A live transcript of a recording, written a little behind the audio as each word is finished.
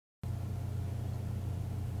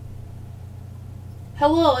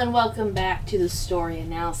Hello and welcome back to the Story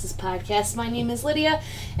Analysis Podcast. My name is Lydia,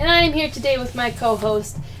 and I am here today with my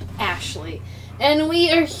co-host, Ashley. And we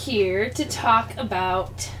are here to talk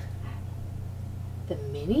about the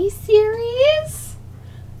mini-series?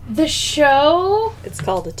 The show? It's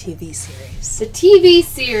called a TV series. The TV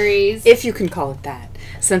series. If you can call it that,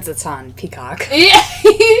 since it's on Peacock.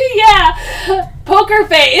 Yeah! Poker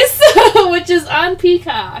Face, which is on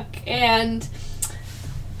Peacock. And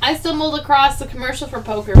I stumbled across the commercial for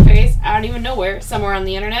Poker Face. I don't even know where, somewhere on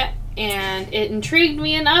the internet. And it intrigued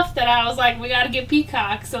me enough that I was like, we gotta get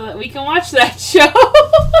Peacock so that we can watch that show.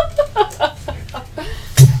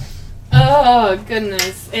 Oh,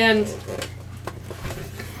 goodness. And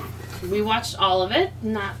we watched all of it.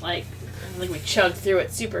 Not like we chugged through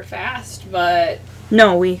it super fast, but...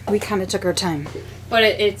 No, we kind of took our time. But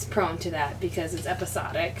it's prone to that because it's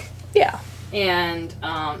episodic. Yeah. And,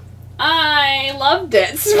 I loved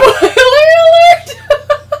it. Spoiler alert!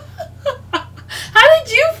 How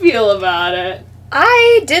did you feel about it?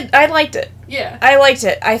 I liked it. Yeah. I liked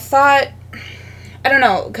it. I thought, I don't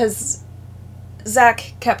know, because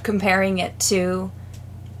Zach kept comparing it to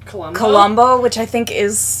Columbo, which I think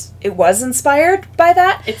it was inspired by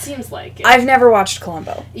that. It seems like it. I've never watched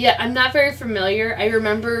Columbo. Yeah, I'm not very familiar. I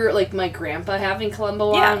remember, my grandpa having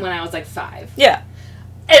Columbo on when I was, 5. Yeah.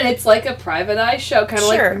 And it's like a private eye show, kind of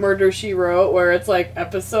Sure. like Murder, She Wrote, where it's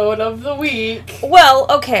episode of the week. Well,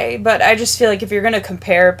 okay, but I just feel like if you're going to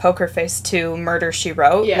compare Poker Face to Murder, She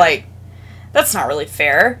Wrote, that's not really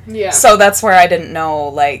fair. Yeah. So that's where I didn't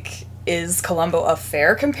know, is Columbo a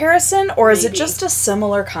fair comparison, or is it just a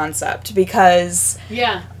similar concept? Because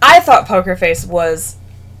I thought Poker Face was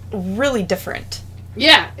really different.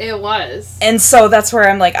 Yeah, it was. And so that's where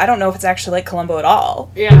I'm like, I don't know if it's actually like Columbo at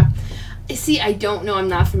all. Yeah. See, I don't know. I'm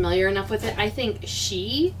not familiar enough with it. I think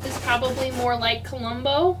she is probably more like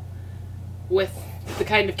Columbo with the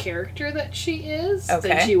kind of character that she is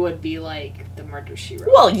than she would be like the Murder, She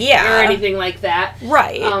Wrote. Well, yeah. Or anything like that.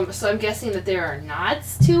 Right. So I'm guessing that there are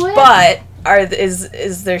nods to it. But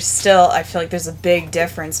is there still, I feel like there's a big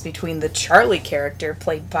difference between the Charlie character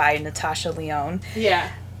played by Natasha Lyonne. Yeah.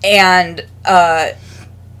 And,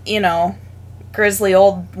 grizzly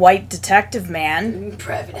old white detective man.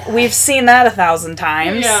 Private eye. We've seen that 1,000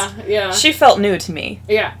 times. Yeah. She felt new to me.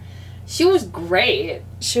 Yeah. She was great.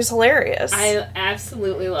 She was hilarious. I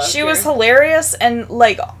absolutely loved her. She was hilarious, and,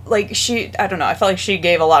 she, I don't know, I felt like she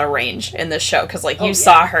gave a lot of range in this show, because, you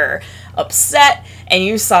saw her upset, and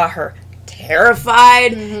you saw her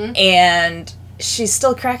terrified, and she's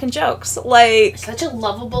still cracking jokes. Such a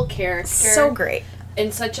lovable character. So great.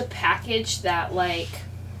 And such a package that,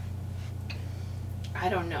 I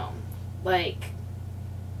don't know.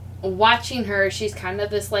 Watching her, she's kind of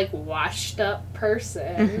this, washed up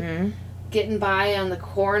person. Getting by on the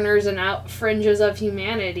corners and out fringes of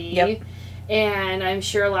humanity. Yep. And I'm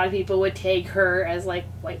sure a lot of people would take her as,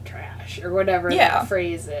 white trash, or whatever that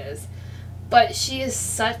phrase is. But she is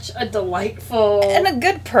such a delightful... And a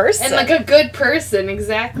good person. And, a good person,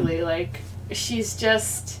 exactly. She's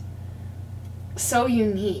just... so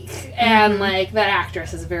unique, and that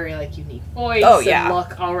actress has a very unique voice and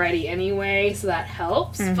look already anyway, so that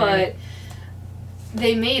helps. But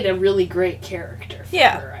they made a really great character for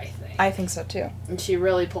her, I think so too, and she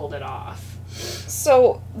really pulled it off.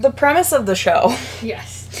 So the premise of the show,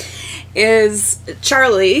 is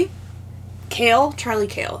Charlie Cale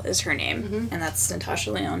is her name, and that's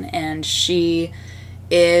Natasha Lyonne, and she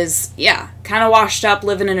is kind of washed up,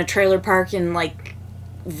 living in a trailer park in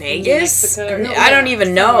Vegas? I don't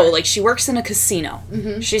even know. She works in a casino.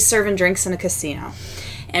 She's serving drinks in a casino.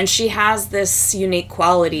 And she has this unique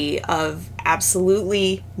quality of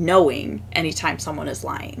absolutely knowing anytime someone is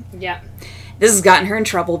lying. Yeah. This has gotten her in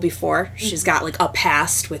trouble before. She's got, a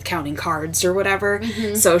past with counting cards or whatever.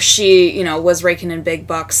 So she, was raking in big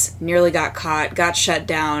bucks, nearly got caught, got shut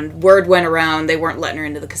down. Word went around, they weren't letting her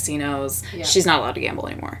into the casinos. Yeah. She's not allowed to gamble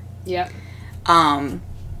anymore. Yeah.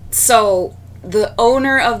 So... the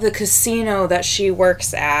owner of the casino that she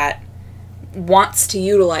works at wants to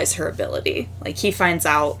utilize her ability. He finds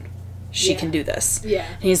out she can do this. Yeah.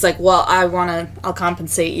 And he's like, well, I'll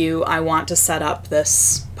compensate you. I want to set up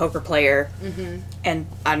this poker player. And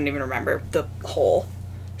I don't even remember the whole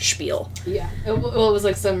spiel. Yeah. It was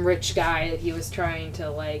some rich guy that he was trying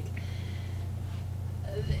to,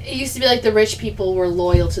 it used to be the rich people were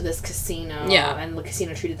loyal to this casino. Yeah. And the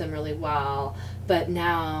casino treated them really well. But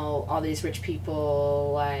now all these rich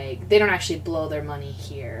people, they don't actually blow their money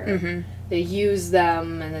here. They use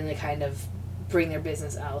them, and then they kind of bring their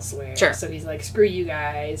business elsewhere. Sure. So he's like, screw you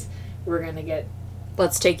guys. We're going to get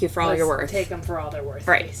let's take you for all you're worth. Take them for all they're worth,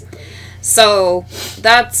 right. basically. So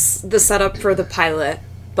that's the setup for the pilot,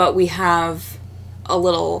 but we have a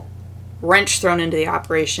little wrench thrown into the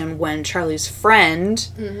operation when Charlie's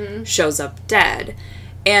friend shows up dead.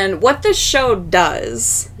 And what this show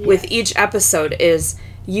does with each episode is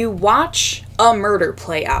you watch a murder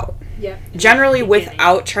play out. Yep. Generally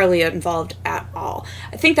without Charlie involved at all.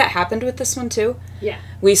 I think that happened with this one too. Yeah.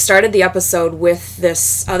 We started the episode with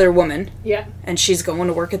this other woman. Yeah. And she's going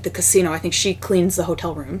to work at the casino. I think she cleans the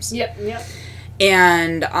hotel rooms. Yep.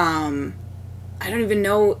 And I don't even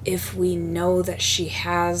know if we know that she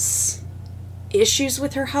has issues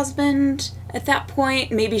with her husband at that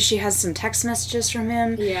point. Maybe she has some text messages from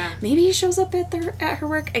him. Yeah. Maybe he shows up at her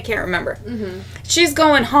work. I can't remember. She's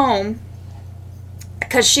going home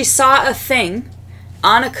because she saw a thing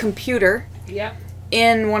on a computer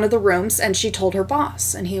in one of the rooms, and she told her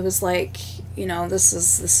boss, and he was like, you know, this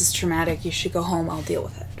is traumatic. You should go home. I'll deal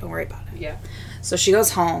with it. Don't worry about it. Yeah. So she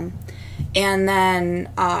goes home, and then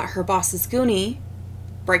her boss's goonie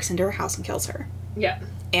breaks into her house and kills her. Yeah.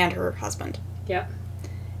 And her husband. Yeah.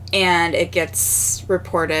 And it gets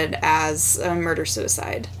reported as a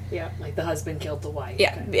murder-suicide. Yeah, like the husband killed the wife.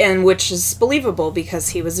 Yeah, and which is believable because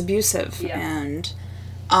he was abusive. Yeah. And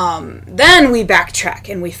then we backtrack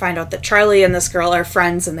and we find out that Charlie and this girl are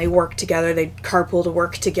friends and they work together. They carpool to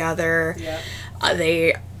work together. Yeah.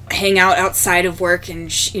 They hang out outside of work, and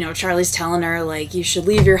Charlie's telling her, like, you should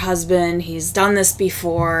leave your husband. He's done this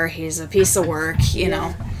before. He's a piece of work, you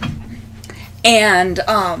know. And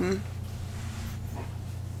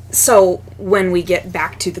so when we get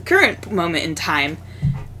back to the current moment in time,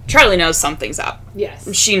 Charlie knows something's up.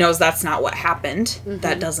 Yes. She knows that's not what happened.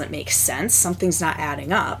 That doesn't make sense. Something's not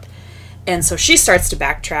adding up. And so she starts to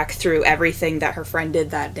backtrack through everything that her friend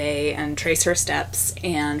did that day and trace her steps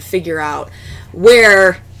and figure out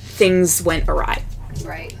where things went awry.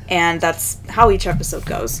 Right. And that's how each episode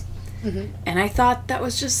goes. And I thought that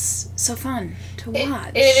was just so fun to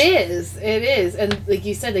watch. It is. And like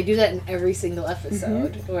you said, they do that in every single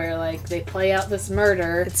episode where, like, they play out this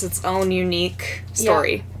murder. It's its own unique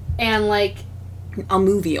story. Yeah. And, like... a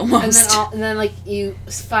movie, almost. And then, like, you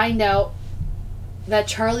find out that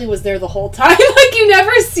Charlie was there the whole time. Like, you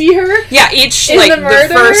never see her. Yeah, the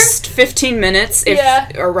first 15 minutes,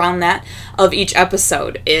 around that, of each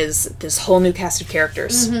episode is this whole new cast of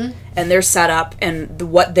characters. And they're set up and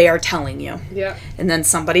what they are telling you. Yeah. And then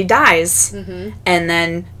somebody dies. And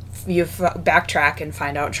then you backtrack and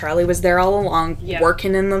find out Charlie was there all along,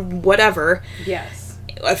 working in the whatever. Yes.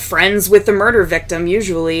 Friends with the murder victim,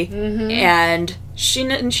 usually. And she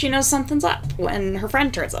knows something's up when her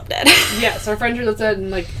friend turns up dead. So her friend turns up dead and,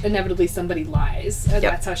 like, inevitably somebody lies. And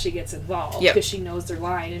that's how she gets involved. Because she knows they're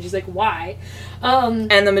lying. And she's like, why?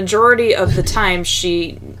 And the majority of the time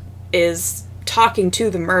she is talking to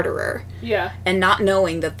the murderer. Yeah. And not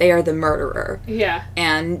knowing that they are the murderer. Yeah.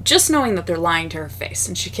 And just knowing that they're lying to her face.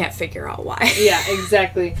 And she can't figure out why. Yeah,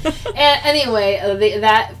 exactly. And anyway,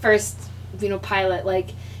 that first, pilot, like,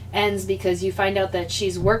 ends because you find out that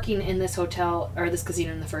she's working in this hotel or this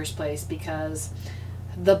casino in the first place because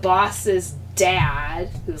the boss's dad,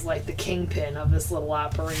 who's like the kingpin of this little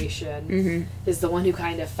operation, is the one who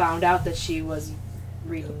kind of found out that she was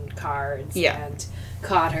reading cards and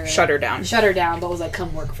caught her. Shut her down, but was like,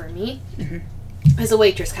 come work for me. As a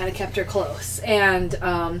waitress, kind of kept her close.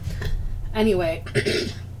 And anyway,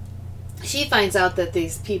 she finds out that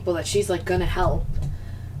these people that she's, like, gonna help,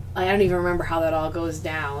 I don't even remember how that all goes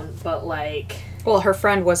down, but, like... Well, her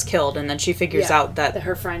friend was killed, and then she figures out that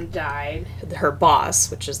her friend died. Her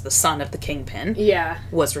boss, which is the son of the kingpin,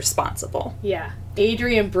 was responsible. Yeah.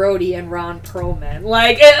 Adrian Brody and Ron Perlman.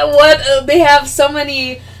 Like, they have so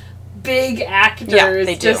many big actors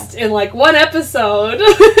they just do. In, like, one episode.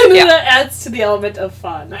 That adds to the element of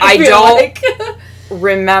fun. I don't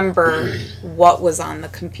remember what was on the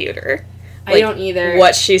computer. Like, I don't either.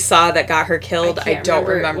 What she saw that got her killed, I don't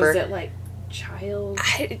remember. Was it, like, child?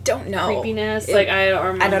 I don't know. Creepiness? I don't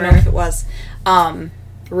remember. I don't know if it was.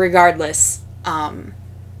 Regardless,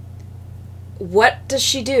 what does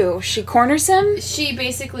she do? She corners him? She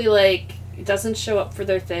basically, like, doesn't show up for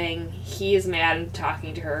their thing. He is mad and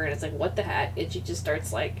talking to her, and it's like, what the heck? And she just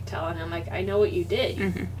starts, like, telling him, like, I know what you did,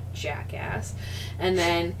 you jackass. And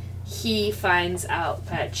then he finds out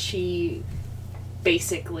that she...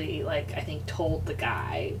 basically, like, I think told the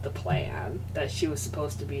guy the plan that she was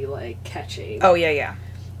supposed to be, like, catching. Oh, yeah.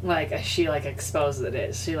 Like, she, like, exposed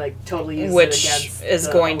it. She, like, totally uses it against Which is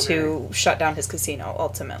going to shut down his casino,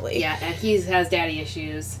 ultimately. Yeah, and he has daddy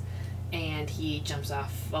issues, and he jumps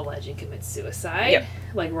off a ledge and commits suicide.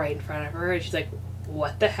 Like, right in front of her, and she's like,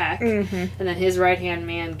 what the heck? And then his right-hand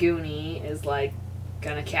man, Goonie, is, like,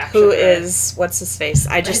 gonna capture Who her. is, what's his face?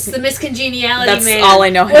 It's the Miscongeniality Man. That's all I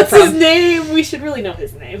know him What's from. his name? We should really know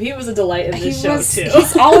his name. He was a delight in this show, too.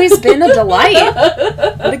 He's always been a delight.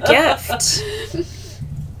 What a gift.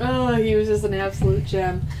 Oh, he was just an absolute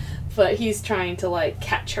gem. But he's trying to, like,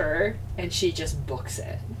 catch her, and she just books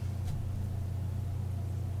it.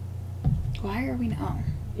 Why are we now?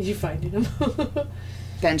 Did you find him?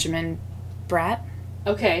 Benjamin Bratt?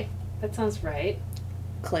 Okay, that sounds right.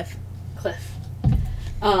 Cliff.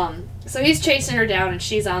 So he's chasing her down, and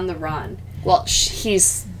she's on the run. Well,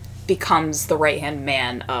 he's becomes the right-hand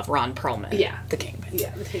man of Ron Perlman. Yeah. The Kingpin.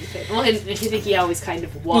 Yeah, the Kingpin. Well, and I think he always kind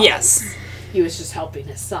of was. Yes. He was just helping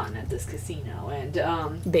his son at this casino. And,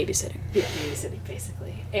 babysitting. Yeah, babysitting,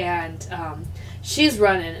 basically. And, she's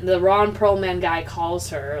running, and the Ron Perlman guy calls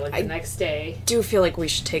her, like, the next day. I do feel like we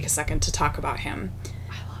should take a second to talk about him.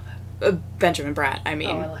 I love him. Benjamin Bratt, I mean,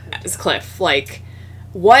 I love him as Cliff. Like,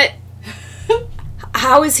 what...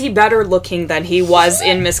 How is he better looking than he was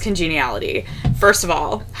in Miss Congeniality? First of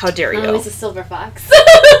all, how dare you? Oh, he's a silver fox.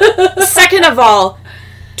 Second of all,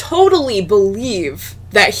 totally believe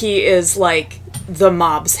that he is, like, the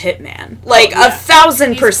mob's hitman. Like,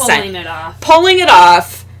 1,000%. He's pulling it off. Pulling it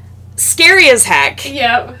off. Scary as heck.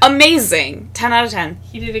 Yep. Amazing. 10 out of 10.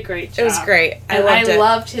 He did a great job. It was great. I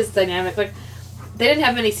loved his dynamic. Like, they didn't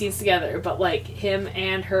have many scenes together, but, like, him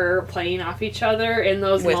and her playing off each other in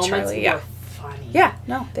those With moments Charlie, were funny. Yeah,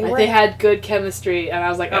 no, they were. They had good chemistry, and I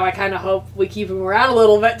was like, I kind of hope we keep them around a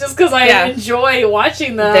little bit, just because I enjoy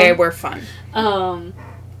watching them. They were fun.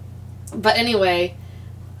 But anyway,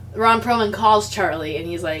 Ron Perlman calls Charlie, and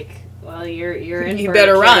he's like, well, you're in You for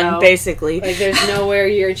better it, run, kiddo. basically. Like, there's nowhere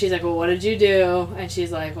here. And she's like, well, what did you do? And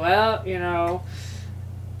she's like, well, you know...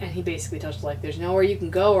 And he basically tells her, like, there's nowhere you can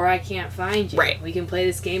go or I can't find you. Right. We can play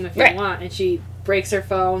this game if you want. And she breaks her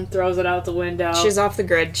phone, throws it out the window. She's off the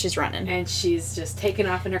grid. She's running. And she's just taking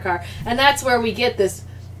off in her car. And that's where we get this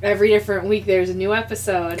every different week. There's a new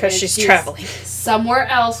episode. Because she's traveling. Somewhere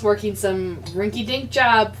else working some rinky-dink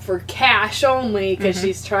job for cash only because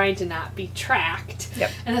she's trying to not be tracked.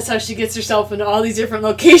 Yep. And that's how she gets herself into all these different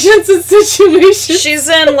locations and situations. She's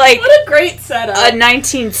in, like... What a great setup. A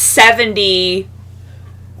 1970...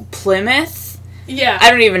 Plymouth? Yeah. I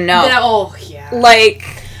don't even know. Yeah. Like...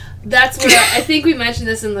 That's where I think we mentioned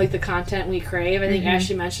this in, like, the content we crave. I think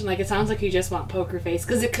Ashley mentioned, like, it sounds like you just want Poker Face.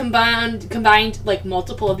 Because it combined, like,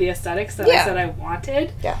 multiple of the aesthetics that I said I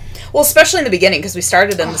wanted. Yeah. Well, especially in the beginning, because we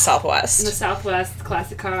started in the Southwest. In the Southwest,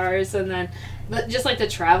 classic cars, and then... just, like, the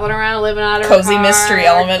traveling around, living out of cozy car. mystery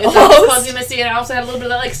element. Cozy mystery, and I also had a little bit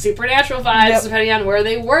of that, like, supernatural vibes, depending on where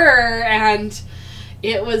they were, and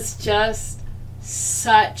it was just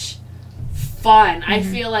such fun. I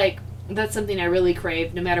feel like that's something I really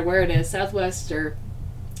crave, no matter where it is, Southwest or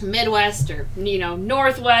Midwest or, you know,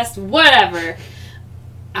 Northwest, whatever.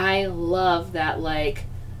 I love that, like,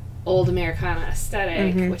 old Americana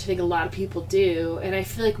aesthetic, which I think a lot of people do, and I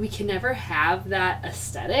feel like we can never have that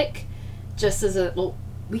aesthetic just as a, well,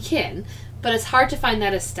 we can, but it's hard to find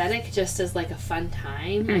that aesthetic just as, like, a fun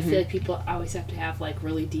time. I feel like people always have to have, like,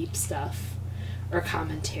 really deep stuff or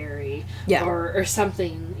commentary or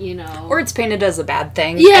something, you know. Or it's painted as a bad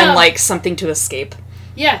thing and, like, something to escape.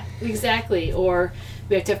 Yeah, exactly. Or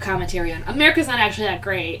we have to have commentary on America's not actually that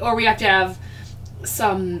great, or we have to have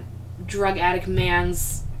some drug addict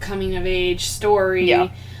man's coming of age story. Yeah.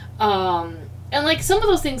 And, like, some of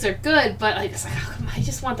those things are good, but, like, it's like,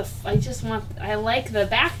 I like the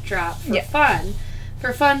backdrop for fun,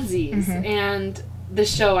 for funsies. And the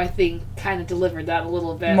show, I think, kind of delivered that a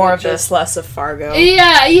little bit. More of this, less of Fargo.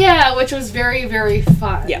 Yeah, which was very, very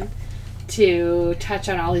fun. Yeah. To touch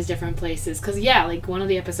on all these different places. Because, like, one of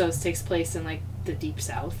the episodes takes place in, like, the Deep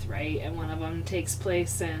South, right? And one of them takes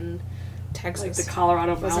place in... Texas. Like, the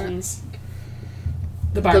Colorado mountains.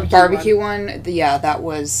 The barbecue one? That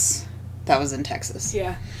was in Texas.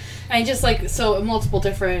 Yeah. And just, like, so in multiple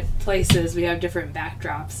different places, we have different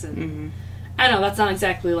backdrops. And I don't know, that's not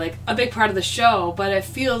exactly, like, a big part of the show, but it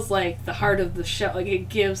feels like the heart of the show. Like, it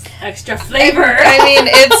gives extra flavor. I mean,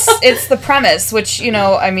 it's the premise, which, you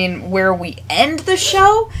know, I mean, where we end the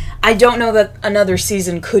show, I don't know that another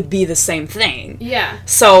season could be the same thing. Yeah.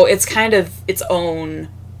 So it's kind of its own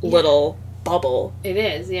little bubble. It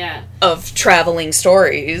is, yeah. Of traveling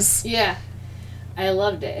stories. Yeah. I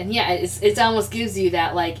loved it. And it almost gives you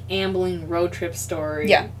that, like, ambling road trip story.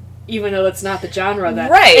 Yeah. Even though it's not the genre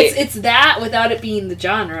that... Right. It's that without it being the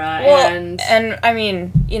genre. Well, and I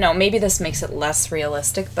mean, you know, maybe this makes it less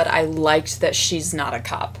realistic, but I liked that she's not a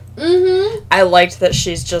cop. Mm-hmm. I liked that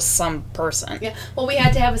she's just some person. Yeah. Well, we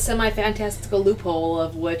had to have a semi-fantastical loophole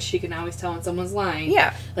of which you can always tell when someone's lying.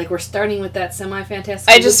 Yeah. Like, we're starting with that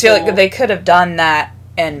semi-fantastical I just feel like they could have done that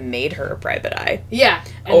and made her a private eye. Yeah.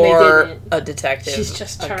 And or they didn't. a detective. She's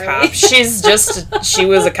just Charlie. A cop. She's just... she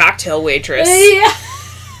was a cocktail waitress. Yeah.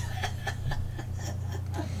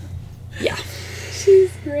 Yeah.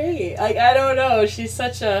 She's great. Like, I don't know. She's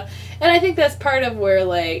such a... And I think that's part of where,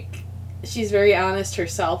 like... She's very honest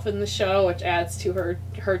herself in the show, which adds to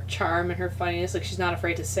her charm and her funniness. Like, she's not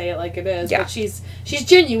afraid to say it like it is. Yeah. But she's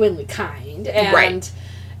genuinely kind. And right.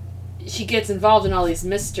 she gets involved in all these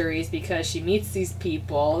mysteries because she meets these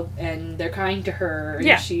people and they're kind to her.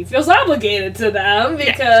 And she feels obligated to them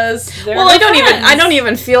because they're well, friends. I don't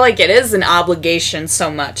even feel like it is an obligation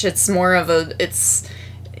so much. It's more of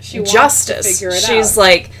she justice. Wants to figure it She's out.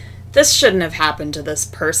 Like, this shouldn't have happened to this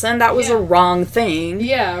person. That was a wrong thing.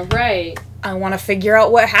 Yeah, right. I want to figure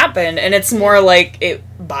out what happened. And it's more like it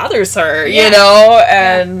bothers her, you know?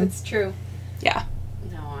 And yeah, it's true. Yeah.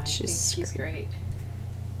 No, I think she's great.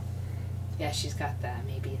 Yeah, she's got that.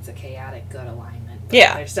 Maybe it's a chaotic good alignment. But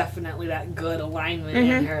there's definitely that good alignment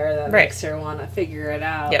in her that makes her want to figure it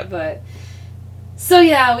out. Yep. But so,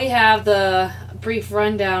 yeah, we have the brief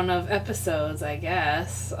rundown of episodes, I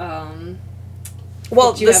guess.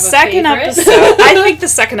 Well, the second episode... I think the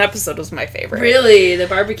second episode was my favorite. Really? The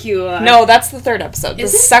barbecue... No, that's the third episode.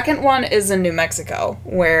 Is the it? second one is in New Mexico,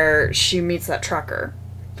 where she meets that trucker.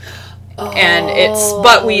 Oh, and it's...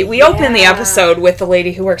 But we open the episode with the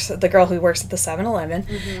lady who works... The girl who works at the 7-Eleven,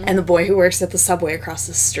 and the boy who works at the Subway across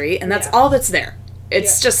the street, and that's all that's there.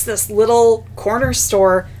 It's just this little corner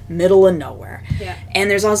store, middle of nowhere. Yeah. And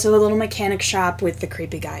there's also a little mechanic shop with the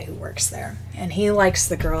creepy guy who works there. And he likes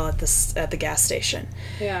the girl at the gas station.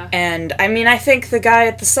 Yeah. And, I mean, I think the guy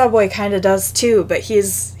at the Subway kind of does too, but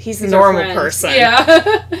he's a normal person.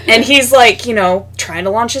 Yeah. And he's, like, you know, trying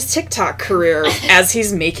to launch his TikTok career as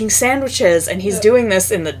he's making sandwiches. And he's doing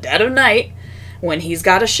this in the dead of night when he's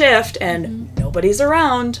got a shift and nobody's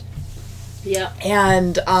around. Yeah.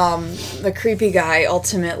 And the creepy guy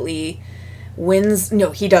ultimately wins... No,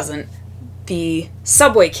 he doesn't. The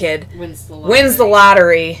Subway kid wins the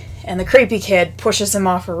lottery, and the creepy kid pushes him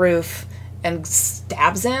off a roof and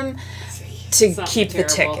stabs him to keep the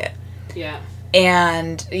ticket. Yeah.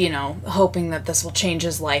 And, you know, hoping that this will change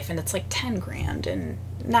his life. And it's like $10,000 and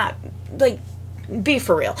not... Like, be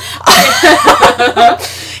for real.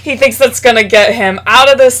 He thinks that's going to get him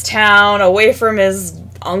out of this town, away from his...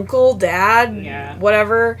 uncle, dad,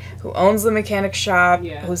 whatever, who owns the mechanic shop,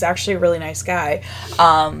 who's actually a really nice guy,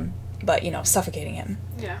 but, you know, suffocating him.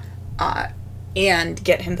 Yeah. And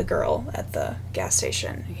get him the girl at the gas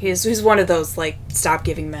station. He's one of those, like, stop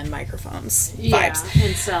giving men microphones vibes. Yeah,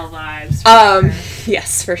 and sell vibes.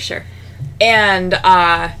 Yes, for sure. And,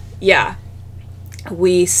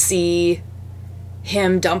 we see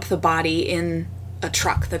him dump the body in a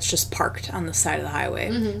truck that's just parked on the side of the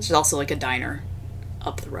highway. Which is also, like, a diner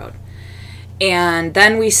up the road. And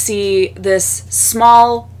then we see this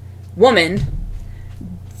small woman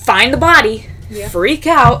find the body, freak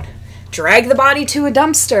out, drag the body to a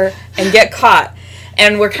dumpster, and get caught.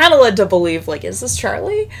 And we're kind of led to believe, like, is this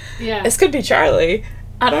Charlie? Yeah. This could be Charlie.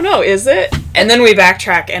 I don't know, is it? And then we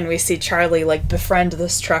backtrack and we see Charlie, like, befriend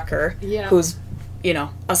this trucker, who's, you know,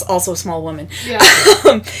 also a small woman. Yeah.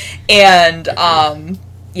 And,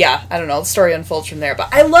 I don't know, the story unfolds from there.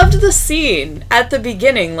 But I loved the scene at the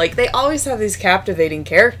beginning. Like, they always have these captivating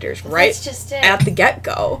characters, right? That's just it. At the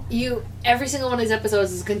get-go. Every single one of these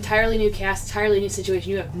episodes is an entirely new cast, entirely new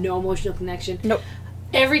situation. You have no emotional connection. Nope.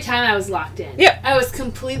 Every time I was locked in. Yep. I was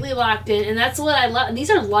completely locked in, and that's what I love. And these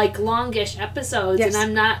are, like, longish episodes, and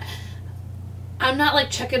I'm not, like,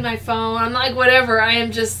 checking my phone. I'm not, like, whatever. I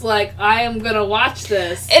am just, like, I am gonna watch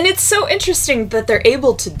this. And it's so interesting that they're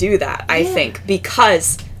able to do that, I think,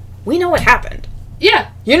 because we know what happened.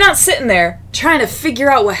 Yeah. You're not sitting there trying to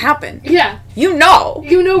figure out what happened. Yeah. You know.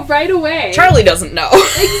 You know right away. Charlie doesn't know.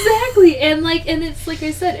 Exactly. And it's like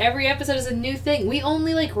I said, every episode is a new thing. We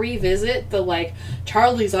only, like, revisit the, like,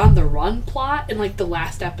 Charlie's on the run plot in, like, the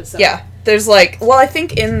last episode. Yeah. There's, like, well, I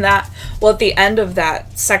think in that, well, at the end of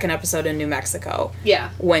that second episode in New Mexico.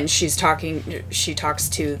 Yeah. When she talks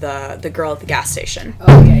to the girl at the gas station.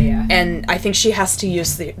 Oh, yeah. And I think she has to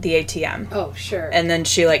use the ATM. Oh, sure. And then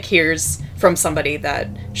she, like, hears from somebody that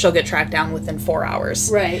she'll get tracked down within 4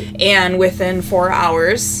 hours. Right. And within 4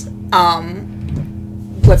 hours,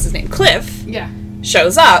 what's his name? Cliff. Yeah.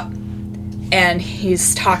 Shows up. And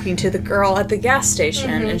he's talking to the girl at the gas station.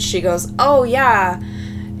 And she goes, oh, yeah.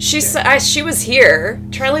 She was here.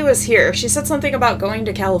 Charlie was here. She said something about going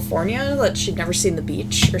to California, that she'd never seen the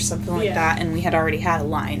beach or something like that, and we had already had a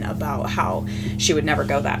line about how she would never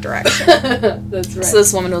go that direction. That's right. So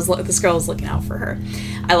this girl was looking out for her.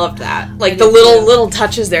 I loved that. Like the little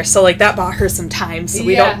touches there. So like that bought her some time. So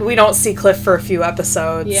we don't see Cliff for a few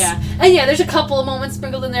episodes. Yeah. And there's a couple of moments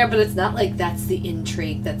sprinkled in there, but it's not like that's the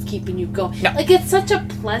intrigue that's keeping you going. No. Like it's such a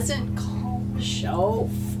pleasant, calm show.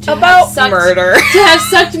 About murder. To have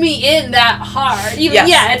sucked me in that hard.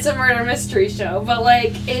 It's a murder mystery show, but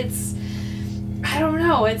like it's, I don't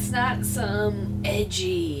know, it's not some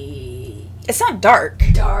edgy. It's not dark.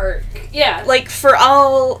 Yeah. Like for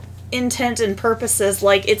all intent and purposes,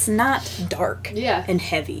 like it's not dark. Yeah. And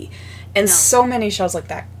heavy. And so many shows like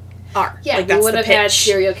that are. Yeah, like, we would have had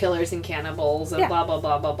serial killers and cannibals and blah, blah,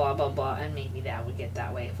 blah, blah, blah, blah, blah, and maybe that would get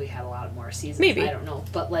that way if we had a lot more seasons. Maybe. I don't know.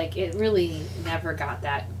 But, like, it really never got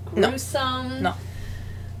that gruesome. No.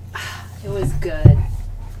 It was good.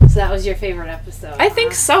 So that was your favorite episode? I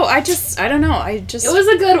think so. I don't know. It was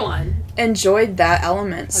a good one. Enjoyed that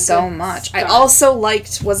element so much. Start. I also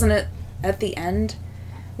liked, wasn't it at the end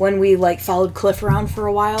when we, like, followed Cliff around for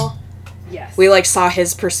a while? Yes. We, like, saw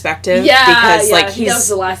his perspective. Yeah, because, like, that was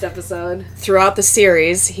the last episode. Throughout the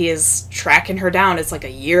series, he is tracking her down. It's like a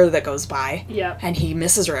year that goes by. Yeah. And he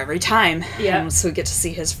misses her every time. Yeah. And so we get to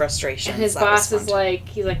see his frustration. And his boss is like,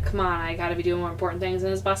 he's like, come on, I gotta be doing more important things.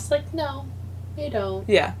 And his boss is like, no, you don't.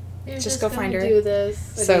 Yeah. You're just go find her. Do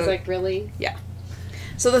this. And he's like, really? Yeah.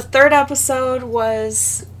 So the third episode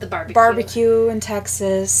was the barbecue in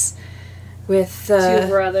Texas. With two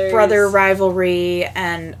brothers. Brother rivalry,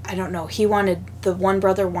 and I don't know, the one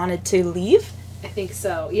brother wanted to leave? I think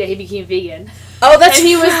so. Yeah, he became vegan. Oh, that's And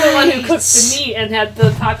he was the one who cooked the meat and had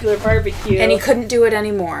the popular barbecue. And he couldn't do it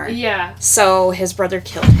anymore. Yeah. So his brother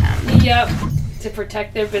killed him. Yep. To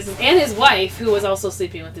protect their business. And his wife, who was also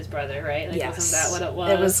sleeping with his brother, right? Like, yes. Wasn't that what it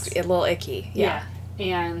was? It was a little icky. Yeah.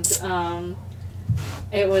 And,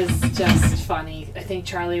 it was just funny. I think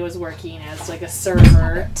Charlie was working as, like, a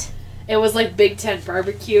server. It was like Big Tent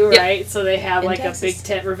Barbecue, right? Yep. So they have like a Big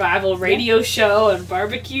Tent Revival radio show and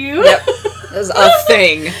barbecue. Yep. It was a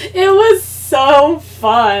thing. It was so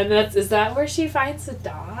fun. Is that where she finds the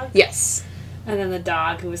dog? Yes. And then the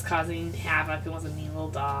dog who was causing havoc and was a mean little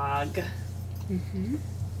dog. Mm-hmm.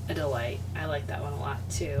 A delight. I like that one a lot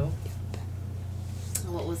too.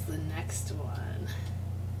 What was the next one?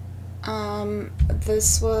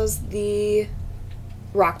 This was the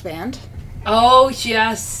rock band. Oh,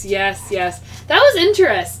 yes. That was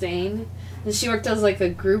interesting. And she worked as, like, a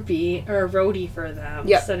groupie, or a roadie for them,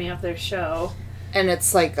 setting up their show. And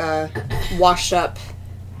it's, like, a washed-up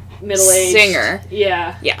middle-aged singer.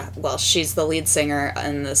 Yeah. Yeah, well, she's the lead singer,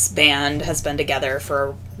 and this band has been together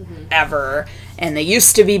for ever. And they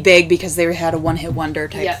used to be big because they had a one-hit wonder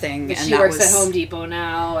type thing. But and she works at Home Depot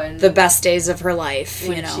now. And the best days of her life,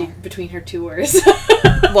 between her tours.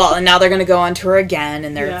 Well, and now they're going to go on tour again,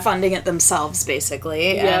 and they're funding it themselves,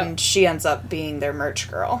 basically. Yep. And she ends up being their merch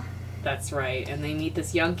girl. That's right. And they meet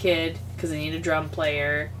this young kid because they need a drum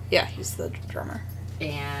player. Yeah, he's the drummer.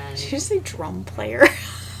 And did you say drum player?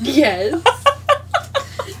 Yes.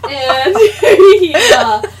 And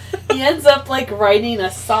he ends up, like, writing a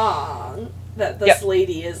song that this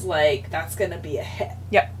lady is like, that's going to be a hit.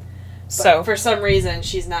 Yep. But so for some reason,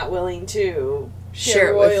 she's not willing to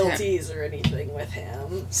share royalties or anything with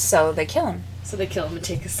him. So they kill him. And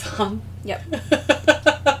take a song. Yep.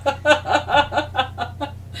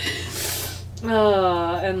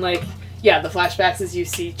 And, like, the flashbacks is you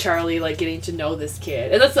see Charlie, like, getting to know this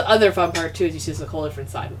kid. And that's the other fun part, too, is you see a whole different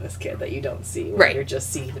side of this kid that you don't see. Right. You're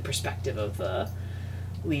just seeing the perspective of the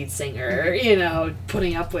lead singer,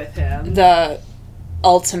 putting up with him.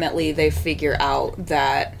 Ultimately, they figure out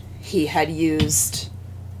that he had used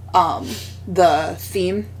the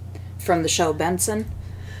theme from the show Benson.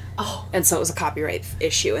 Oh. And so it was a copyright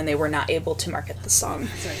issue, and they were not able to market the song.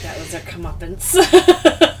 That's right, that was their comeuppance.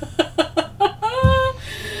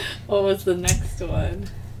 What was the next one?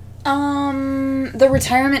 The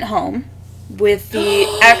retirement home with the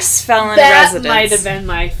ex-felon residents. That might have been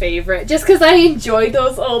my favorite, just because I enjoyed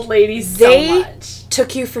those old ladies so much.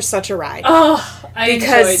 Took you for such a ride. Oh, I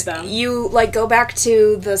enjoyed them. Because you, like, go back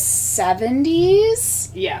to the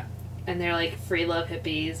 70s? Yeah. And they're, like, free love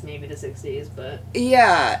hippies, maybe the 60s, but...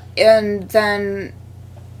 Yeah, and then,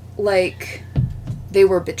 like, they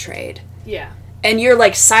were betrayed. Yeah. And you're,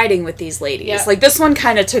 like, siding with these ladies. Yeah. Like, this one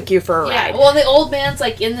kind of took you for a ride. Well, the old man's,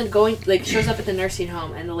 like, shows up at the nursing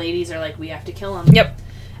home, and the ladies are like, we have to kill him. Yep.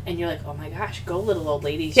 Mm-hmm. And you're like, oh my gosh, go little old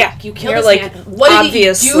ladies. Yeah. You kill this man. What did he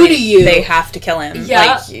do to you? They have to kill him.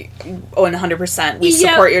 Yeah. 100%. We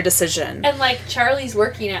support your decision. And, Charlie's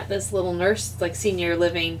working at this little senior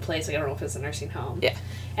living place. I don't know if it's a nursing home. Yeah.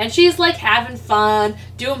 And she's, having fun,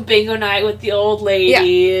 doing bingo night with the old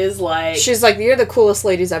ladies. Yeah. She's like, you're the coolest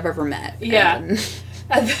ladies I've ever met. Yeah.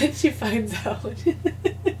 And then she finds out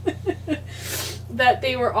that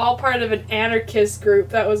they were all part of an anarchist group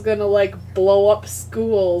that was going to, blow up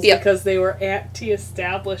schools because they were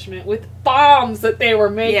anti-establishment with bombs that they were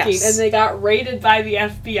making. Yes. And they got raided by the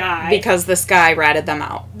FBI. Because this guy ratted them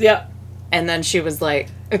out. Yep. And then she was like,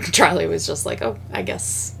 Charlie was just like, oh, I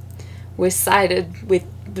guess we sided with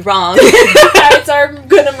the wrong. Guys are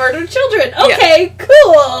going to murder children. Okay,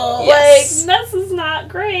 cool. Yes. This is not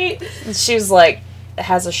great. And she's like,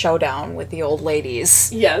 has a showdown with the old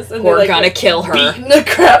ladies. Yes. And who are gonna kill her. Beating the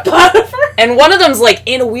crap out of her. And one of them's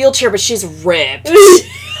in a wheelchair, but she's ripped.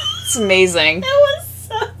 It's amazing. It was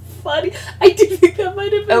so funny. I do think that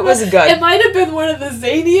might have been it was good. It might have been one of the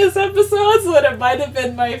zaniest episodes, but it might have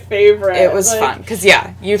been my favorite. It was fun. Because,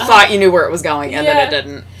 you thought you knew where it was going, and then it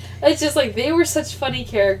didn't. It's just, they were such funny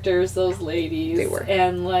characters, those ladies. They were.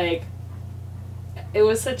 And, it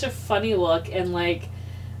was such a funny look, and,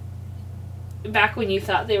 back when you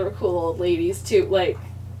thought they were cool old ladies, too,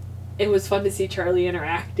 it was fun to see Charlie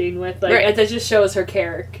interacting with, and that just shows her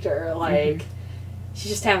character,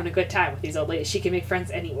 she's just having a good time with these old ladies. She can make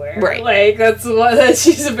friends anywhere. Right.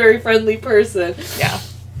 She's a very friendly person. Yeah.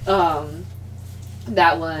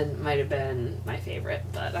 That one might have been my favorite,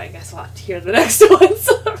 but I guess we'll have to hear the next one.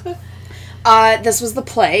 So. This was the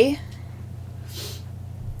play.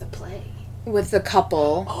 The play? With the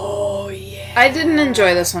couple. Oh, yeah. I didn't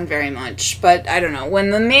enjoy this one very much, but I don't know.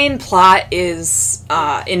 When the main plot is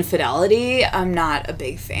infidelity, I'm not a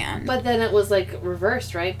big fan. But then it was,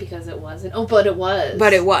 reversed, right? Because it wasn't. Oh, but it was.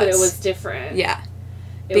 But it was. But it was different. Yeah.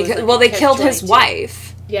 Because they killed his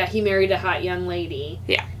wife. Yeah, he married a hot young lady.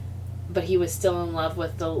 Yeah. But he was still in love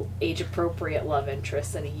with the age-appropriate love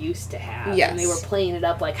interest that he used to have. Yes. And they were playing it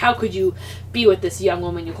up how could you be with this young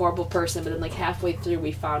woman, you horrible person? But then, halfway through,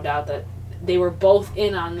 we found out that they were both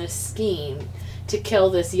in on this scheme to kill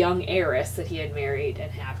this young heiress that he had married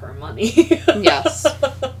and have her money. Yes.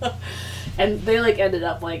 And they, ended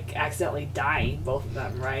up, accidentally dying, both of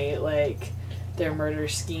them, right? Their murder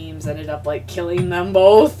schemes ended up, killing them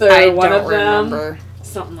both, or one of them. I don't remember.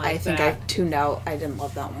 Something like that. I think I tuned out. I didn't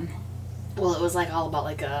love that one. Well, it was all about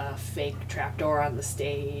a fake trapdoor on the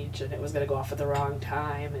stage, and it was gonna go off at the wrong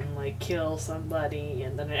time and kill somebody,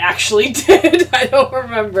 and then it actually did. I don't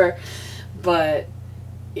remember, but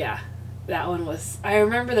yeah, that one was. I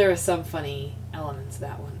remember there was some funny elements to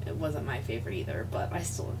that one. It wasn't my favorite either, but I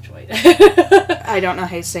still enjoyed it. I don't know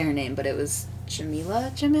how you say her name, but it was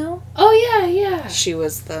Jamil. Oh yeah. She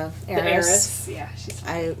was the heiress. The heiress. Yeah, she's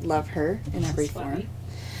funny. I love her in every form.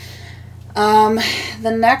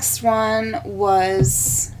 The next one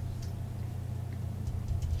was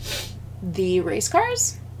the race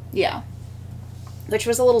cars? Yeah. Which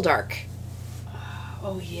was a little dark.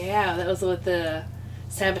 Oh, yeah. That was with the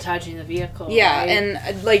sabotaging the vehicle. Yeah, right?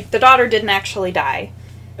 and, the daughter didn't actually die.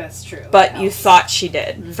 That's true. But you thought she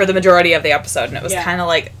did for the majority of the episode, and it was kind of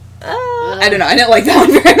I don't know. I didn't like that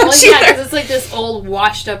one very much yeah, because it's this old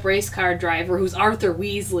washed-up race car driver who's Arthur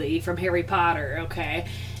Weasley from Harry Potter, okay?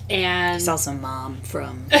 And he's also Mom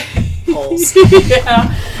from Holes.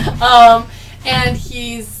 Yeah. And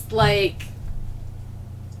he's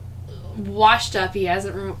washed up. He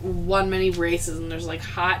hasn't won many races, and there's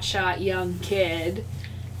hotshot young kid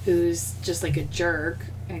who's just a jerk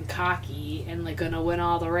and cocky and gonna win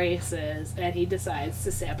all the races, and he decides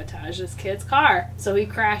to sabotage this kid's car. So he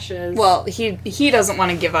crashes. Well, he doesn't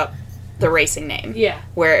want to give up the racing name. Yeah.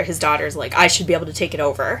 Where his daughter's I should be able to take it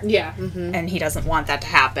over. Yeah. Mm-hmm. And he doesn't want that to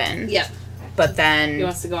happen. Yeah. But then he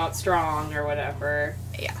wants to go out strong or whatever.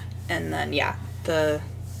 Yeah. And then the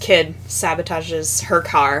kid sabotages her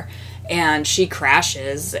car and she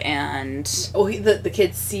crashes and the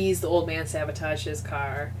kid sees the old man sabotage his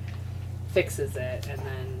car, fixes it, and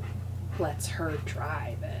then lets her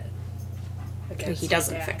drive it. He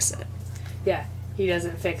doesn't fix it. Yeah. He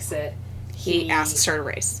doesn't fix it. He asks her to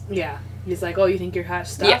race. Yeah. He's like, oh, you think you're hot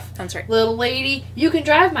stuff? Yeah, that's right. Little lady, you can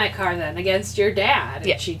drive my car then against your dad.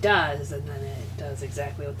 Yeah. And she does, and then it does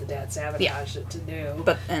exactly what the dad sabotaged it to do.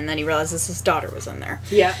 And then he realizes his daughter was in there.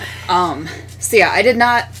 Yeah. So yeah, I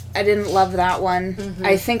didn't love that one. Mm-hmm.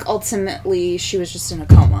 I think ultimately she was just in a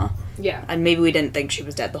coma. Yeah. And maybe we didn't think she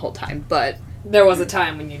was dead the whole time, but there was a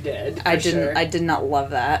time when you did. I did not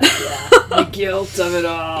love that. Yeah. The guilt of it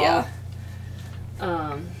all. Yeah.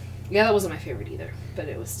 Yeah, that wasn't my favorite either, but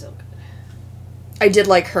it was still good. I did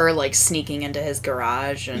like her, like, sneaking into his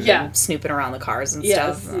garage and snooping around the cars and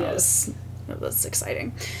stuff. It was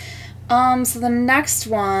exciting. So the next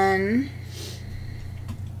one...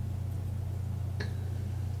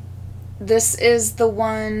 This is the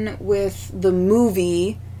one with the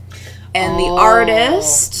movie and the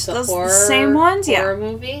artist. The Those horror, the same ones? Horror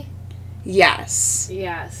movie? Yes.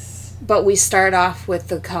 Yes. But we start off with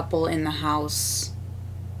the couple in the house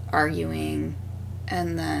arguing,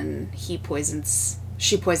 and then she poisons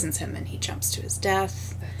him, and he jumps to his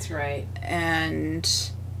death. That's right.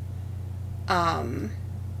 And, how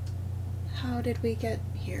did we get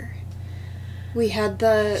here? We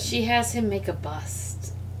had She has him make a bust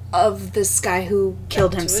of this guy who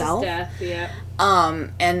killed himself. To his death, yeah.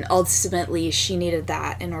 And ultimately she needed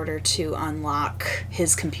that in order to unlock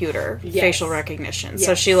his computer facial recognition. Yes.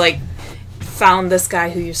 So she, like, found this guy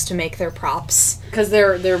who used to make their props. Because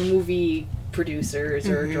they're movie producers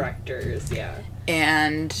or directors, yeah.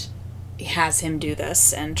 And has him do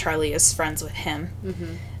this, and Charlie is friends with him.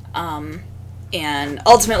 And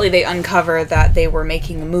ultimately they uncover that they were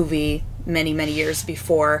making a movie many, many years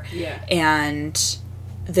before. Yeah. And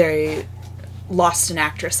they lost an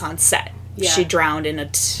actress on set. Yeah. She drowned in a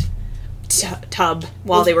tub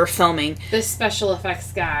while they were filming. This special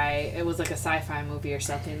effects guy, it was like a sci-fi movie or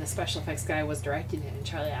something, the special effects guy was directing it, and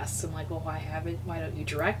Charlie asks him, like, well, why don't you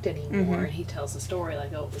direct anymore? And he tells the story,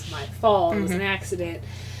 like, oh, it was my fault, it was an accident.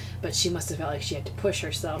 But she must have felt like she had to push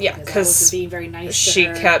herself because I wasn't being very nice to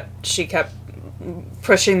her. She kept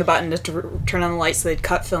pushing the button to turn on the lights so they'd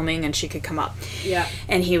cut filming and she could come up. Yeah.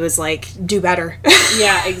 And he was like, do better.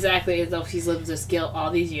 Yeah, exactly. As though he's lived this guilt all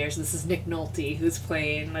these years. This is Nick Nolte who's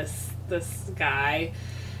playing this guy.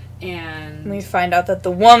 And we find out that the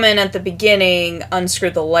woman at the beginning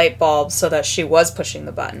unscrewed the light bulb so that she was pushing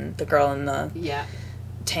the button. The girl in the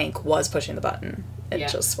tank was pushing the button. It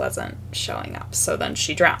just wasn't showing up. So then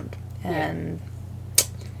she drowned.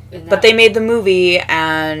 But they made the movie,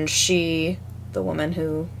 and the woman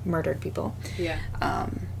who murdered people,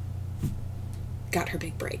 got her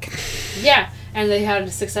big break. Yeah, and they had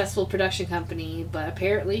a successful production company, but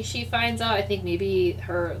apparently she finds out, I think maybe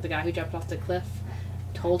the guy who jumped off the cliff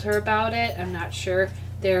told her about it. I'm not sure.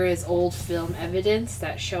 There is old film evidence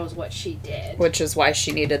that shows what she did. Which is why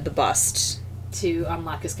she needed the bust. To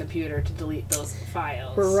unlock his computer to delete those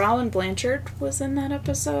files. Rowan Blanchard was in that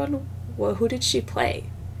episode. Well, who did she play?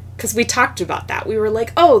 Because we talked about that. We were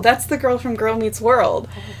like, oh, that's the girl from Girl Meets World.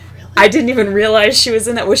 Oh, really? I didn't even realize she was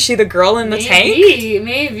in that. Was she the girl in the tank?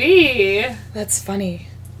 Maybe. That's funny.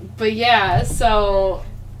 But yeah, so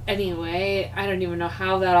anyway, I don't even know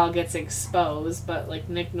how that all gets exposed, but like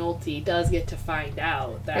Nick Nolte does get to find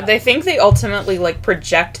out that they think they ultimately like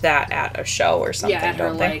project that at a show or something. Yeah, at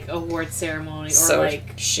her like award ceremony or so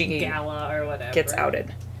like she gala or whatever. Gets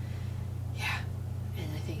outed. Yeah. And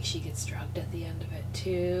I think she gets drugged at the end of it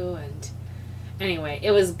too, and anyway,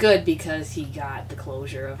 it was good because he got the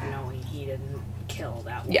closure of knowing he didn't kill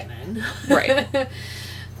that woman. Yeah. Right.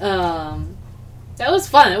 That was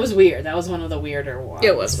fun. It was weird. That was one of the weirder ones.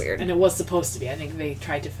 It was weird. And it was supposed to be. I think they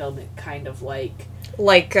tried to film it kind of like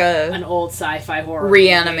an old sci-fi horror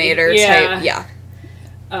Reanimator movie. Type. Yeah.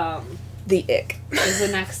 The Ick. Is the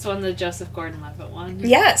next one the Joseph Gordon-Levitt one?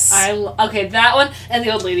 Yes. Okay, that one and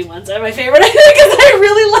the old lady ones are my favorite, I think, because I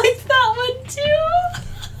really liked that one too.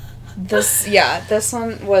 This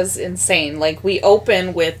one was insane. Like, we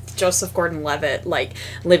open with Joseph Gordon-Levitt, like,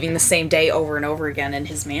 living the same day over and over again in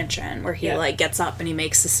his mansion, where he, like, gets up and he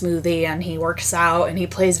makes a smoothie, and he works out, and he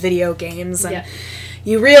plays video games, and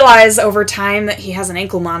you realize over time that he has an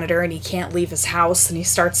ankle monitor, and he can't leave his house, and he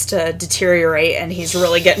starts to deteriorate, and he's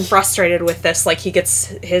really getting frustrated with this. Like, he gets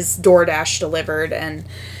his DoorDash delivered, and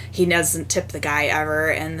he doesn't tip the guy ever,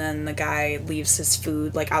 and then the guy leaves his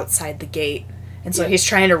food, like, outside the gate. And so he's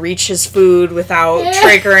trying to reach his food without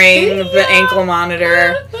triggering the ankle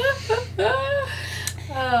monitor.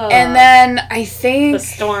 And then I think... the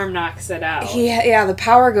storm knocks it out. The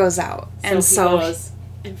power goes out. And so he goes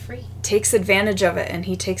and free. Takes advantage of it, and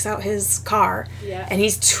he takes out his car. Yeah. And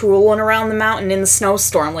he's tooling around the mountain in the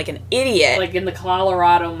snowstorm like an idiot. Like in the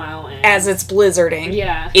Colorado mountains. As it's blizzarding.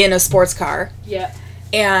 Yeah. In a sports car. Yeah.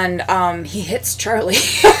 And he hits Charlie.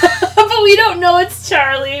 But we don't know it's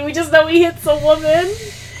Charlie. We just know he hits a woman.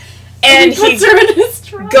 And he puts her in his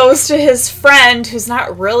trunk. Goes to his friend, who's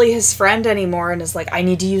not really his friend anymore, and is like, I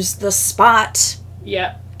need to use the spot.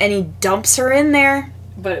 Yeah. And he dumps her in there.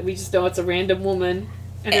 But we just know it's a random woman.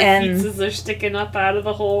 And her pieces are sticking up out of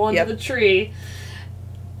the hole under the tree.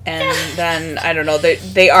 And then, I don't know,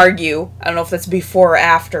 they argue. I don't know if that's before or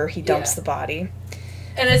after he dumps the body.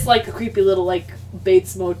 And it's like a creepy little, like,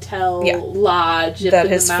 Bates Motel lodge that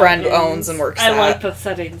his friend owns and works at. I like the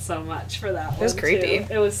setting so much for that one. It was creepy.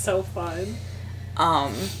 Too. It was so fun.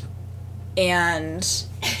 And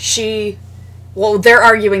they're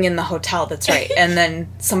arguing in the hotel, that's right. And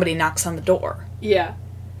then somebody knocks on the door. Yeah.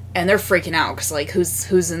 And they're freaking out because, like,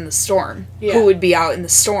 who's in the storm? Yeah. Who would be out in the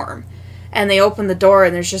storm? And they open the door,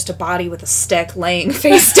 and there's just a body with a stick laying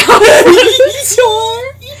face down in the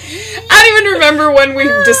door. I don't even remember when we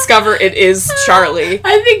discover it is Charlie.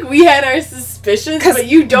 I think we had our suspicions, but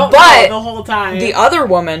you don't know the whole time. The other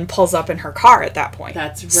woman pulls up in her car at that point.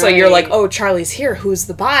 That's right. So you're like, oh, Charlie's here. Who's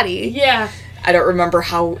the body? Yeah. I don't remember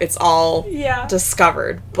how it's all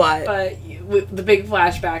discovered, but the big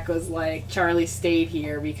flashback was, like, Charlie stayed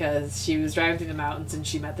here because she was driving through the mountains and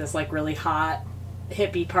she met this, like, really hot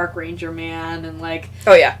hippie park ranger man and, like,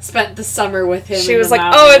 spent the summer with him. She was like,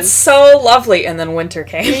 mountains. Oh, it's so lovely. And then winter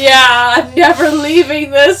came. Yeah, I'm never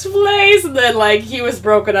leaving this place. And then, like, he was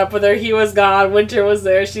broken up with her. He was gone. Winter was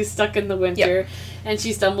there. She's stuck in the winter. Yep. And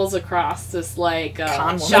she stumbles across this, like,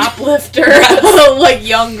 shoplifter, like,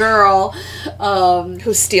 young girl.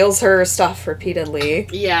 Who steals her stuff repeatedly.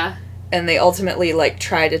 Yeah. And they ultimately, like,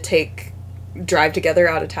 try to drive together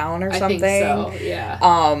out of town or something. I think so,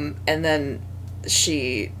 yeah. And then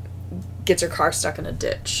she gets her car stuck in a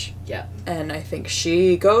ditch. Yeah. And I think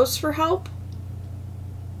she goes for help.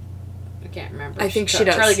 I can't remember. I think she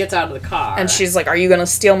does. Charlie gets out of the car. And she's like, are you going to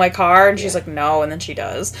steal my car? And she's like, no. And then she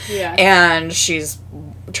does. Yeah. And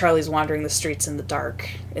Charlie's wandering the streets in the dark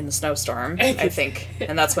in the snowstorm, I think.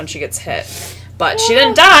 And that's when she gets hit. But she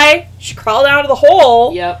didn't die. She crawled out of the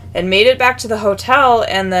hole. Yep. And made it back to the hotel.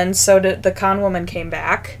 And then so did the con woman came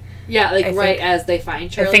back. Yeah, like, as they find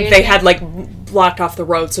Charlie. I think they had, like, blocked off the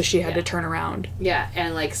road, so she had to turn around. Yeah,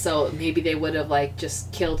 and, like, so maybe they would have, like,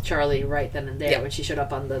 just killed Charlie right then and there when she showed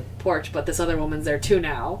up on the porch, but this other woman's there, too,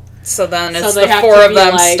 now. So then it's the four of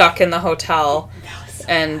them stuck in the hotel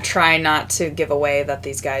and trying not to give away that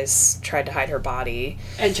these guys tried to hide her body.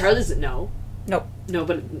 And Charlie doesn't know. Nope. No,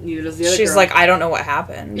 but neither does the other She's girl. like, I don't know what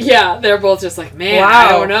happened. Yeah, they're both just like, man,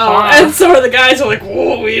 I don't know. And so are the guys who are like,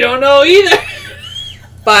 whoa, we don't know either.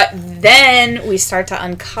 But then we start to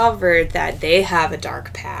uncover that they have a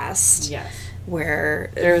dark past. Yes.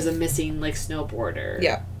 Where there was a missing, like, snowboarder.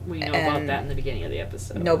 Yeah. We know about that in the beginning of the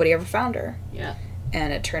episode. Nobody ever found her. Yeah.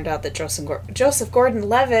 And it turned out that Joseph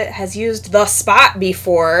Gordon-Levitt has used the spot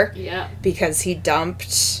before. Yeah. Because he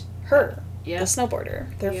dumped her, the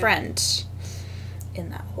snowboarder, their friend,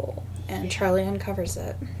 in that hole. And Charlie uncovers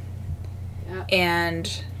it. Yeah.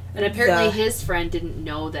 And apparently his friend didn't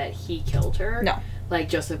know that he killed her. No. Like,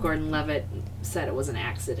 Joseph Gordon-Levitt said it was an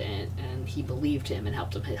accident, and he believed him and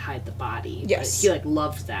helped him hide the body. Yes. But he, like,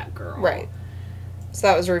 loved that girl. Right. So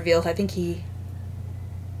that was revealed. I think he...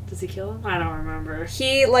 Does he kill him? I don't remember.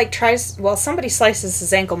 He, like, somebody slices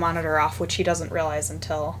his ankle monitor off, which he doesn't realize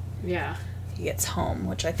until... Yeah. He gets home,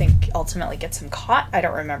 which I think ultimately gets him caught. I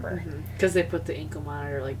don't remember. Because they put the ankle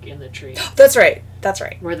monitor, like, in the tree. That's right.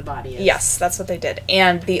 Where the body is. Yes, that's what they did.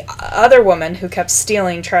 And the other woman who kept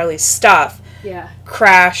stealing Charlie's stuff... Yeah.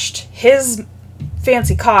 Crashed his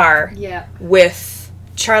fancy car with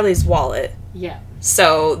Charlie's wallet. Yeah.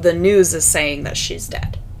 So the news is saying that she's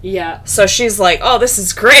dead. Yeah. So she's like, oh, this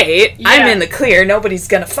is great. Yeah. I'm in the clear. Nobody's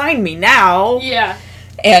going to find me now. Yeah.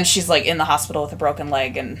 And she's, like, in the hospital with a broken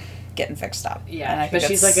leg and getting fixed up. Yeah. But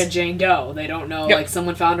she's like a Jane Doe. They don't know. Yep. Like,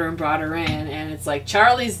 someone found her and brought her in. And it's like,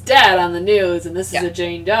 Charlie's dead on the news. And this is a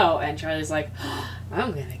Jane Doe. And Charlie's like...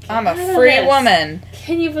 I'm a free woman.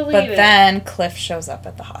 Can you believe it? But then Cliff shows up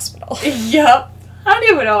at the hospital. Yep. I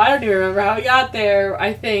don't even know. I don't even remember how he got there.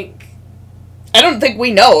 I don't think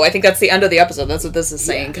we know. I think that's the end of the episode. That's what this is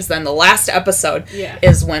saying. Because then the last episode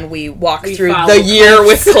is when we walk through the year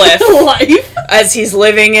with Cliff. Life. As he's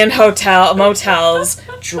living in motels,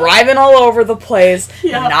 driving all over the place,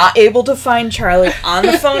 not able to find Charlie, on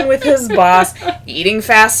the phone with his boss, eating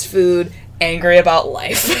fast food, angry about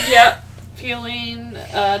life. Yep. Feeling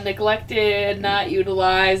neglected, not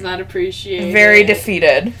utilized, not appreciated. Very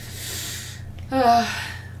defeated.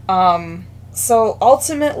 So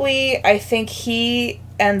ultimately, I think he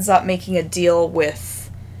ends up making a deal with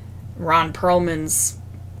Ron Perlman's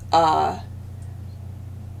rival.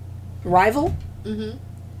 Mm-hmm.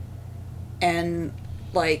 And,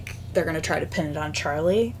 like, they're going to try to pin it on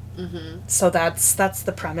Charlie. Mm-hmm. So that's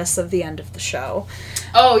the premise of the end of the show.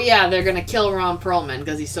 Oh, yeah, they're going to kill Ron Perlman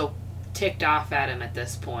because he's so ticked off at him at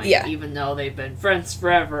this point. Yeah. Even though they've been friends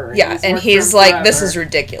forever. Yeah, and he's like, this is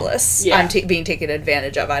ridiculous. Yeah. I'm being taken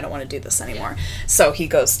advantage of. I don't want to do this anymore. Yeah. So he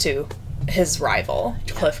goes to his rival.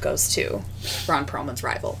 Cliff goes to Ron Perlman's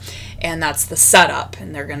rival. And that's the setup.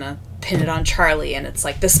 And they're going to pin it on Charlie, and it's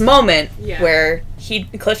like this moment where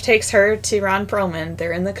Cliff takes her to Ron Perlman.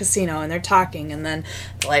 They're in the casino and they're talking, and then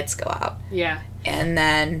the lights go out. Yeah. And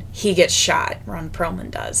then he gets shot. Ron Perlman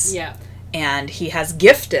does. Yeah. And he has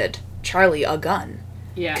gifted Charlie a gun.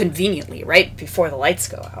 Yeah. Conveniently, right before the lights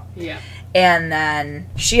go out. Yeah. And then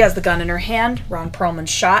she has the gun in her hand. Ron Perlman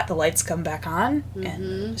shot. The lights come back on,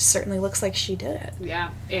 and it certainly looks like she did it.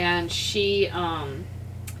 Yeah. And she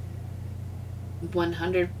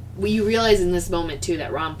 100. Well, you realize in this moment, too,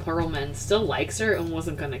 that Ron Perlman still likes her and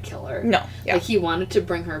wasn't going to kill her. No. Yeah. Like, he wanted to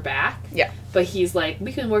bring her back. Yeah. But he's like,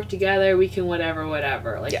 we can work together, we can whatever.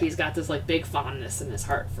 Like, he's got this, like, big fondness in his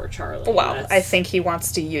heart for Charlie. Well, I think he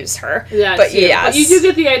wants to use her. Yeah, but yes. But you do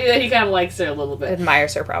get the idea that he kind of likes her a little bit.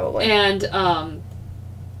 Admires her, probably. And,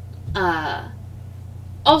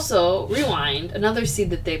 also, rewind, another seed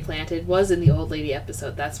that they planted was in the Old Lady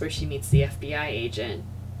episode. That's where she meets the FBI agent.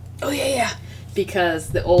 Oh, yeah.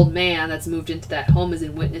 Because the old man that's moved into that home is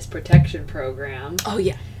in witness protection program. Oh,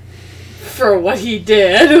 yeah. For what he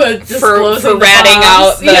did with disclosing for ratting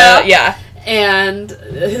out the... Yeah. And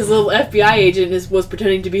his little FBI agent was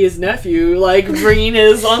pretending to be his nephew, like, bringing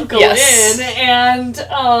his uncle in. And,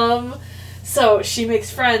 so she makes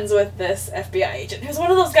friends with this FBI agent, who's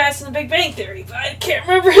one of those guys from The Big Bang Theory, but I can't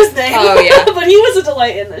remember his name. Oh, yeah. But he was a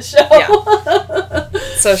delight in the show. Yeah.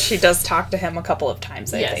 So she does talk to him a couple of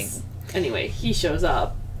times, I think. Anyway, he shows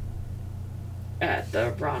up at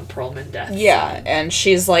the Ron Perlman death scene. And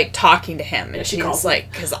she's, like, talking to him, and she's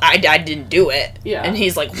like, because I didn't do it. Yeah. And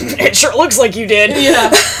he's like, it sure looks like you did.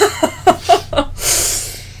 Yeah.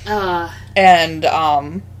 And,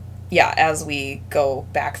 as we go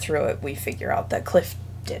back through it, we figure out that Cliff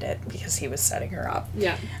did it because he was setting her up.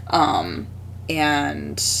 Yeah.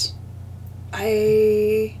 And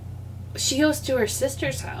she goes to her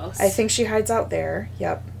sister's house. I think she hides out there.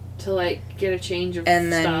 Yep. To, like, get a change of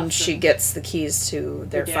and then she gets the keys to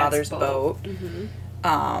their father's boat.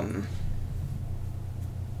 And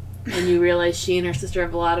you realize she and her sister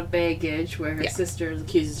have a lot of baggage, where her sister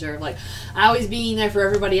accuses her of, like, always being there for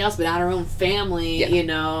everybody else, but not her own family, you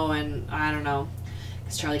know, and I don't know,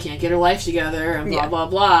 because Charlie can't get her life together, and blah, blah,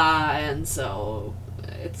 blah, and so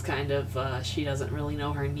it's kind of, she doesn't really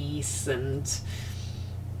know her niece, and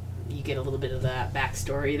you get a little bit of that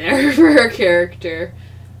backstory there for her character.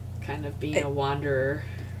 Kind of being a wanderer.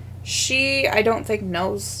 She, I don't think,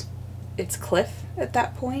 knows it's Cliff at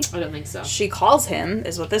that point. I don't think so. She calls him,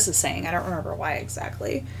 is what this is saying. I don't remember why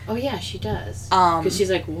exactly. Oh, yeah, she does. Because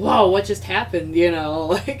she's like, whoa, what just happened, you know?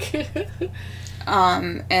 Like.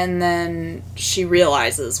 And then she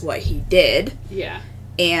realizes what he did. Yeah.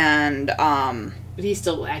 And, But he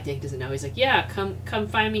still, I think, doesn't know. He's like, yeah, come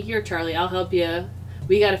find me here, Charlie. I'll help you.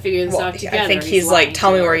 We got to figure this out together. I think he's like,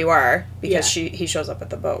 tell me where you are, because he shows up at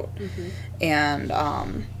the boat. And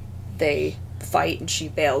they fight, and she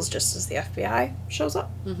bails just as the FBI shows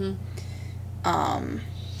up. I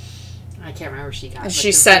can't remember she got.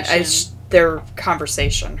 She sent her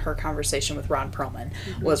conversation with Ron Perlman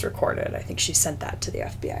was recorded. I think she sent that to the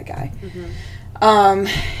FBI guy.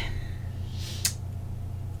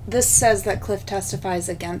 This says that Cliff testifies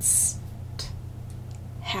against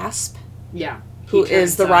Hasp. Yeah. Who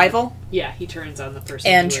is the rival? Yeah, he turns on the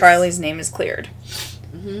person. And Charlie's name is cleared.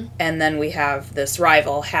 And then we have this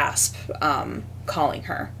rival, Hasp, calling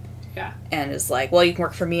her. Yeah. And is like, well, you can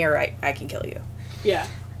work for me, or I can kill you. Yeah.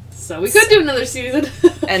 So we could do another season.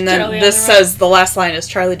 And then this says, the last line is,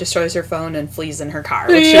 Charlie destroys her phone and flees in her car,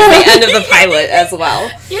 which is the end of the pilot as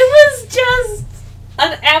well. It was just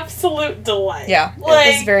an absolute delight. Yeah, like,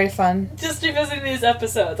 it was very fun. Just revisiting these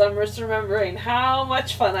episodes, I'm just remembering how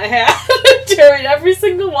much fun I had during every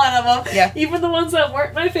single one of them. Yeah. Even the ones that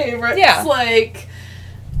weren't my favorites. Yeah. Like,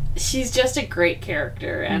 she's just a great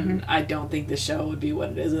character, and I don't think the show would be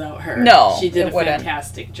what it is without her. No, she did a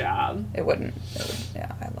fantastic job. It wouldn't.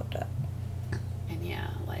 Yeah, I loved it. And yeah,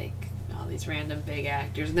 like, all these random big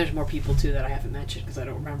actors, and there's more people too that I haven't mentioned because I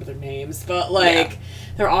don't remember their names, but like,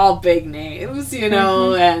 they're all big names, you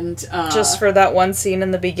know, and just for that one scene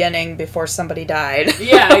in the beginning before somebody died.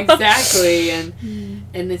 Yeah, exactly.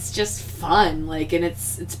 And it's just fun, like, and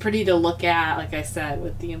it's pretty to look at, like I said,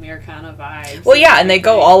 with the Americana vibes. Well, yeah, and they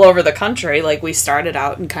go all over the country. Like, we started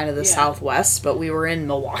out in kind of the Southwest, but we were in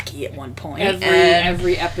Milwaukee at one point.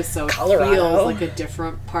 Every episode Colorado feels like a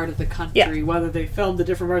different part of the country, whether they filmed a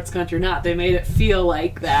different parts of the country or not. They made it feel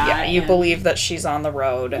like that. Yeah, you believe that she's on the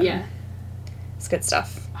road. And it's good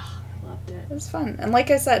stuff. Oh, I loved it. It was fun. And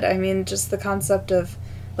like I said, I mean, just the concept of,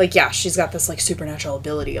 like, yeah, she's got this, like, supernatural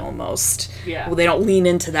ability almost. Yeah. Well, they don't lean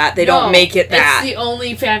into that. They don't make it that. It's the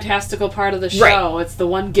only fantastical part of the show. Right. It's the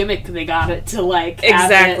one gimmick they got it to, like,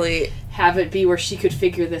 have it be where she could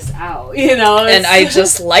figure this out, you know? And I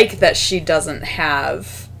just like that she doesn't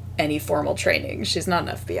have any formal training. She's not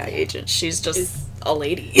an FBI agent. She's just a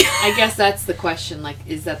lady. I guess that's the question. Like,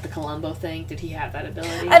 is that the Columbo thing? Did he have that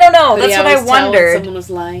ability? I don't know. That's what I wondered. Someone was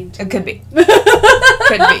lying to It could him? be.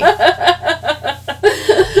 Could be.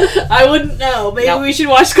 I wouldn't know. Maybe we should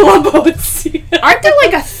watch Columbo and see. Aren't there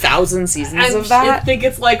like 1,000 seasons of that? I think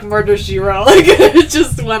it's like Murder, She Wrote. Like, it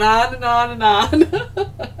just went on and on and on.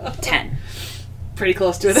 10. Pretty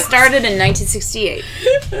close to it. Started in 1968.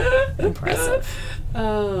 Impressive.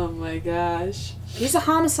 Oh my gosh. He's a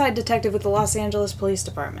homicide detective with the Los Angeles Police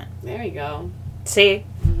Department. There you go. See?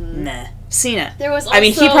 Meh. Seen it. There was also, I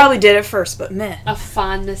mean, he probably did it first, but meh. A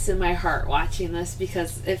fondness in my heart watching this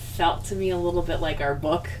because it felt to me a little bit like our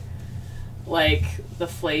book. Like, the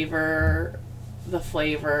flavor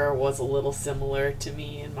was a little similar to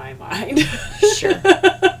me in my mind. Sure.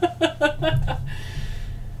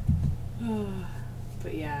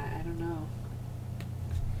 But yeah, I don't know.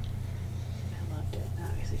 I loved it.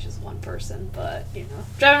 Obviously, just one person, but, you know,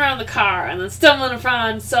 driving around the car and then stumbling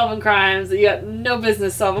upon solving crimes that you got no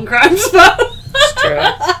business solving crimes about. It's true.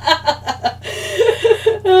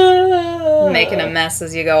 Making a mess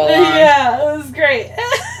as you go along. Yeah, it was great.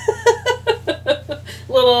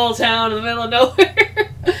 Little old town in the middle of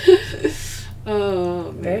nowhere.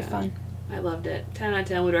 Oh, man. Very fun. I loved it. 10 out of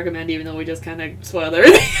 10 would recommend, even though we just kind of spoiled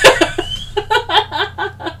everything.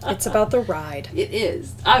 It's about the ride. It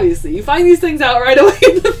is. Obviously. You find these things out right away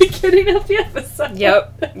in the beginning of the episode.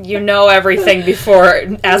 Yep. You know everything before,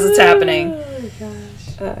 as it's happening. Oh,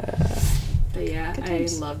 gosh. But yeah, I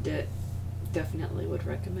loved it. Definitely would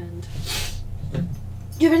recommend.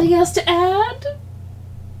 You have anything else to add?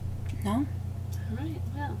 No. All right.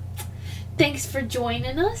 Well, thanks for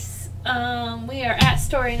joining us. We are at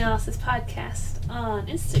Story Analysis Podcast on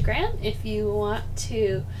Instagram. If you want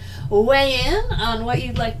to weigh in on what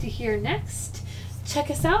you'd like to hear next, check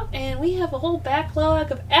us out. And we have a whole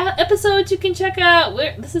backlog of episodes you can check out.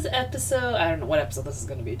 This is episode, I don't know what episode this is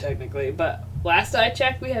going to be technically, but last I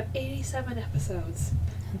checked, we have 87 episodes.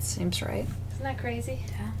 That seems right. Isn't that crazy?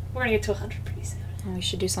 Yeah. We're going to get to 100 pretty soon. Well, we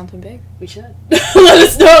should do something big. We should. Let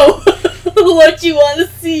us know what you want to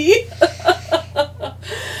see.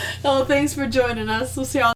 Oh, thanks for joining us. We'll see y'all